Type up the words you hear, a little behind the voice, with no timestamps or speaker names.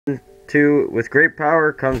2, with great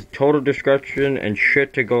power comes total destruction and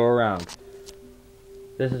shit to go around.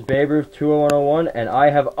 This is Babe Ruth 20101, and I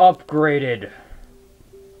have upgraded.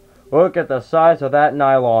 Look at the size of that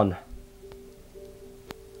nylon.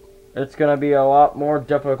 It's gonna be a lot more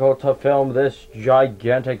difficult to film this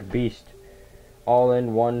gigantic beast all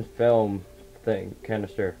in one film thing,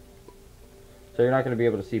 canister. So you're not gonna be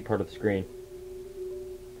able to see part of the screen.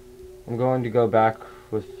 I'm going to go back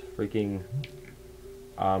with freaking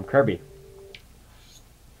Kirby.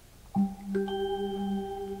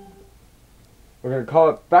 We're gonna call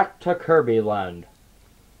it Back to Kirby Land.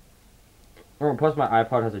 Oh, plus my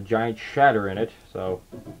iPod has a giant shatter in it, so,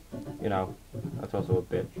 you know, that's also a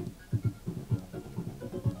bitch.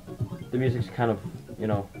 The music's kind of, you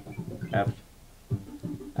know, effed.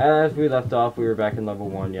 As we left off, we were back in level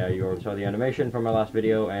 1. Yeah, you already saw the animation from my last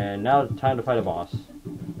video, and now it's time to fight a boss.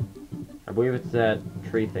 I believe it's that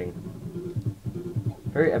tree thing.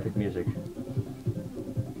 Very epic music.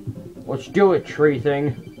 Let's do it, tree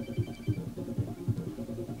thing!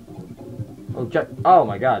 Oh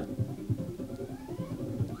my god.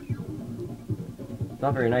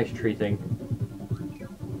 Not very nice, tree thing.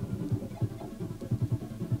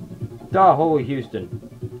 Duh, holy Houston.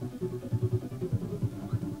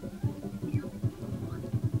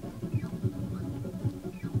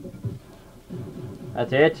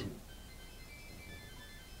 That's it?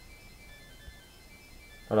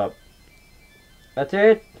 Hold up. That's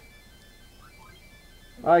it?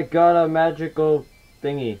 I got a magical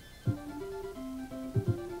thingy.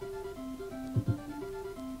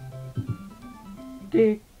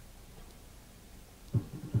 Deek.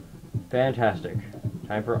 Fantastic.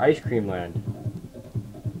 Time for Ice Cream Land.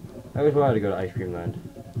 I always wanted to go to Ice Cream Land.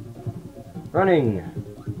 Running!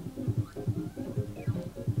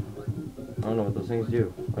 I don't know what those things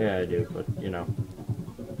do. Oh yeah, I do, but you know.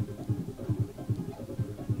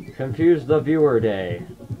 Confuse the viewer day.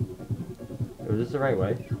 Was this the right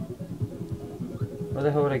way? Where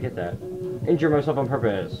the hell would I get that? Injure myself on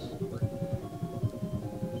purpose.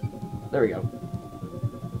 There we go.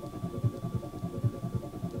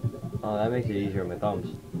 Oh, that makes it easier on my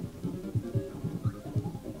thumbs.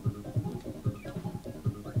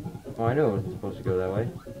 Oh, I knew it wasn't supposed to go that way.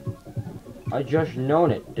 I just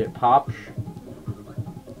known it, did Pops.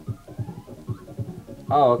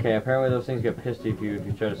 Oh, okay, apparently those things get pissed if you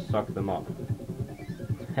try to suck them up.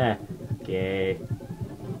 Heh, gay.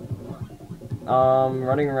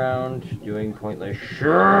 Running around, doing pointless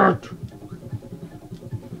shit!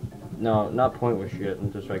 No, not pointless shit,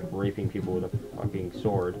 I'm just like raping people with a fucking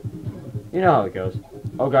sword. You know how it goes.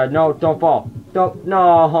 Oh god, no, don't fall! Don't,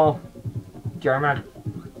 no! German!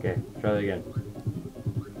 Okay, try that again.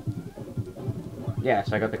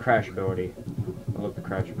 Yes, I got the crash ability. I love the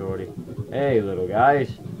crash ability. Hey, little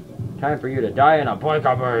guys. Time for you to die in a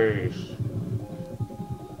biker base!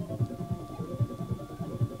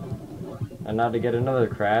 And now to get another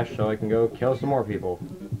crash so I can go kill some more people.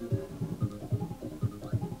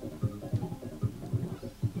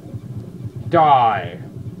 Die!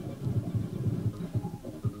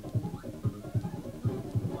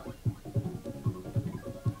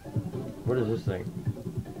 What is this thing?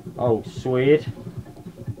 Oh, sweet.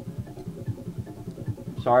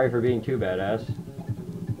 Sorry for being too badass.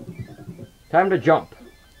 Time to jump.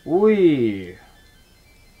 Whee!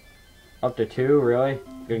 Up to 2, really?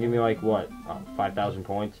 It's gonna give me like, what? Oh, 5,000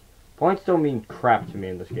 points? Points don't mean crap to me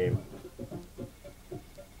in this game.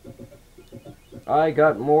 I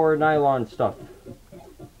got more nylon stuff.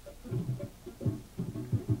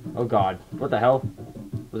 Oh god. What the hell?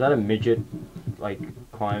 Was that a midget, like,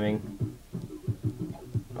 climbing?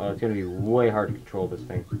 Oh, it's gonna be way hard to control this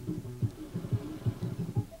thing.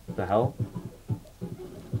 What the hell?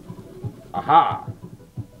 Aha!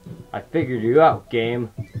 I figured you out,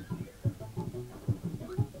 game.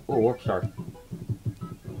 Oh, warp star.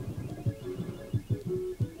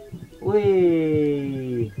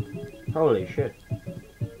 Whee! Holy shit.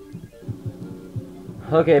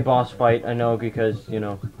 Okay, boss fight. I know because, you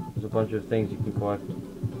know, there's a bunch of things you can collect.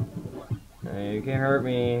 You can't hurt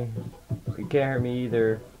me. You can't hurt me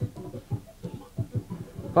either.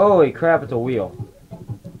 Holy crap, it's a wheel.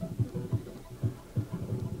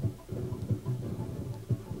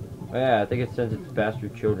 Oh, yeah, I think it sends its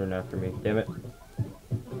bastard children after me. Damn it.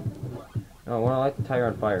 Oh, I want to light the tire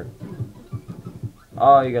on fire.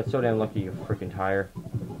 Oh, you got so damn lucky, you freaking tire.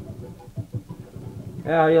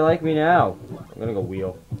 Yeah, how do you like me now? I'm gonna go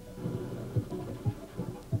wheel.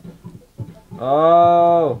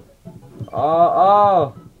 Oh!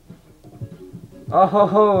 Oh, oh!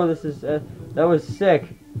 Oh, this is, that was sick.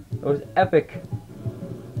 That was epic.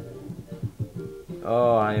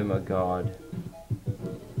 Oh, I am a god.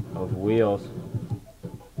 A of wheels.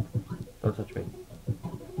 Don't touch me.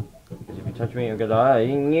 Because if you touch me, I'm gonna die.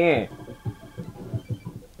 Yeah!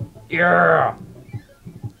 Yeah!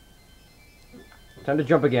 Time to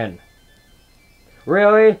jump again.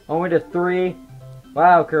 Really? Only to 3?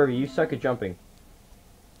 Wow, Kirby, you suck at jumping.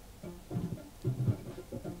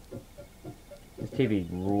 This TV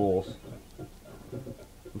rules.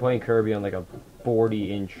 I'm playing Kirby on like a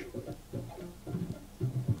 40-inch.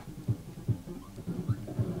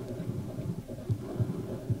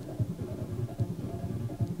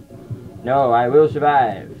 No, I will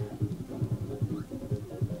survive.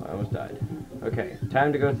 I almost died. Okay,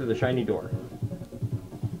 time to go through the shiny door.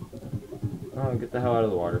 Oh, get the hell out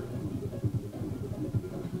of the water.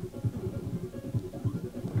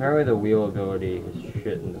 Apparently the wheel ability is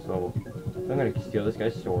shit in this level. So I'm gonna steal this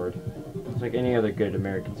guy's sword. It's like any other good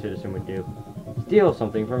American citizen would do. Steal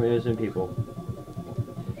something from innocent people.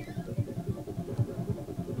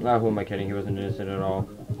 Ah, who am I kidding? He wasn't innocent at all.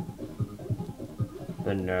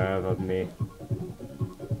 The nerve of me.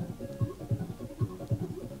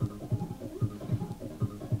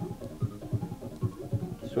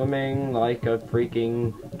 Swimming like a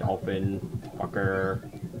freaking dolphin fucker.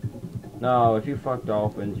 No, if you fuck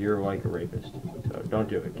dolphins, you're like a rapist. So don't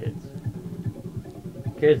do it, kids.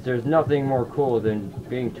 Kids, there's nothing more cool than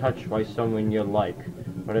being touched by someone you like.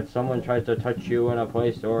 But if someone tries to touch you in a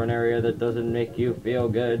place or an area that doesn't make you feel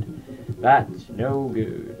good, that's no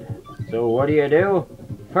good. So what do?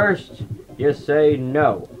 First, you say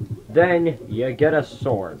no. Then, you get a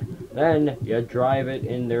sword. Then, you drive it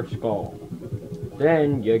in their skull.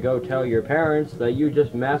 Then, you go tell your parents that you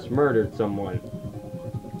just mass murdered someone.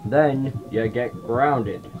 Then, you get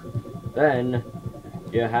grounded. Then,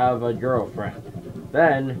 you have a girlfriend.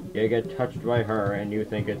 Then, you get touched by her and you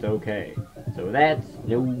think it's okay. So that's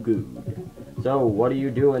no good. So, what do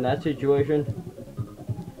you do in that situation?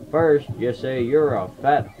 First, you say you're a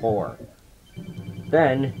fat whore.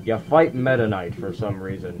 Then, you fight Meta Knight for some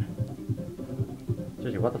reason.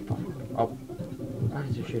 Seriously, what the fuck? Oh, why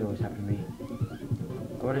does this shit always happen to me?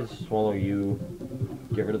 I want to swallow you,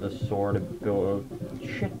 get rid of the sword, and go.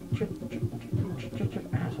 Shit,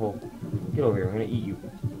 asshole. Get over here, I'm gonna eat you.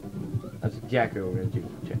 That's exactly what we're gonna do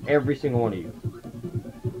to every single one of you.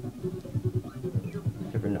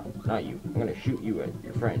 Except for no, not you. I'm gonna shoot you at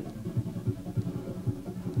your friend.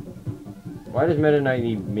 Why does Meta Knight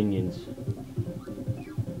need minions?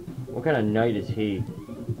 What kind of knight is he?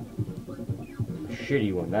 A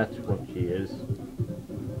shitty one, that's what he is.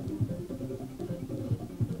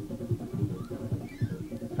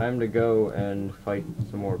 Time to go and fight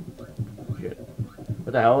some more shit.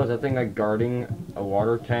 What the hell? Is that thing like guarding a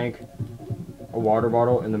water tank? A water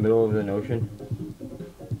bottle in the middle of an ocean?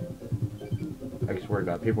 I swear to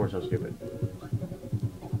God, people are so stupid.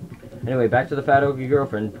 Anyway, back to the fat oaky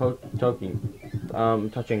girlfriend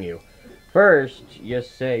touching you. First, you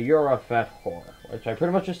say you're a fat whore, which I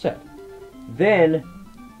pretty much just said. Then,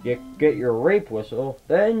 you get your rape whistle,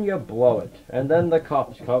 then you blow it. And then the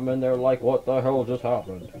cops come and they're like, what the hell just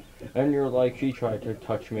happened? And you're like, she tried to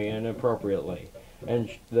touch me inappropriately. And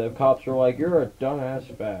the cops are like, you're a dumbass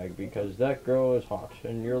fag because that girl is hot.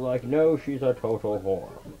 And you're like, no, she's a total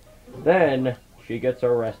whore. Then, she gets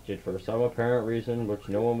arrested for some apparent reason which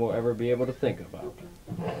no one will ever be able to think about.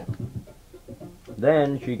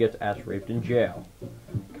 Then, she gets ass raped in jail.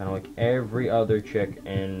 Kind of like every other chick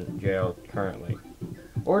in jail currently.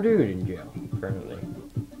 Or dude in jail, currently.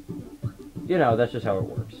 You know, that's just how it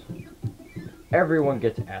works. Everyone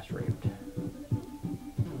gets ass raped.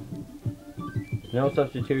 No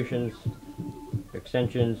substitutions,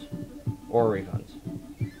 extensions, or refunds.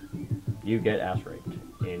 You get ass raped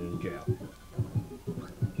in jail.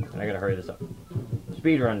 And I gotta hurry this up.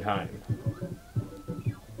 Speedrun time.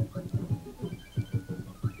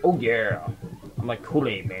 Oh yeah! I'm like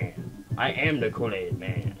Kool-Aid Man. I am the Kool-Aid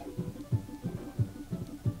Man.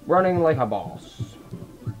 Running like a boss.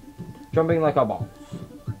 Jumping like a boss.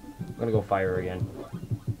 I'm gonna go fire again.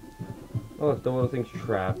 Oh, look, the little thing's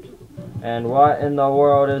trapped. And what in the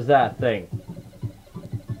world is that thing?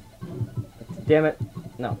 Damn it.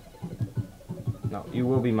 No. No, you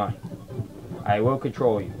will be mine. I will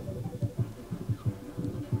control you.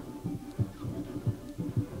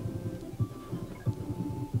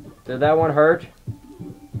 Did that one hurt?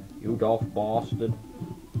 You Dolph Boston.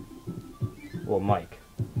 Well, Mike.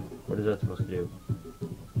 What is that supposed to do?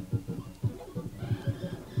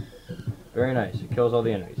 Very nice. It kills all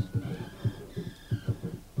the enemies.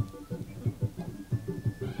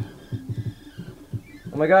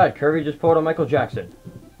 Oh my god, Kirby just pulled a Michael Jackson.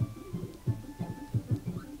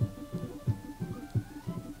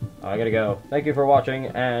 Oh, I gotta go. Thank you for watching,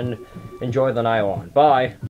 and enjoy the nylon. Bye!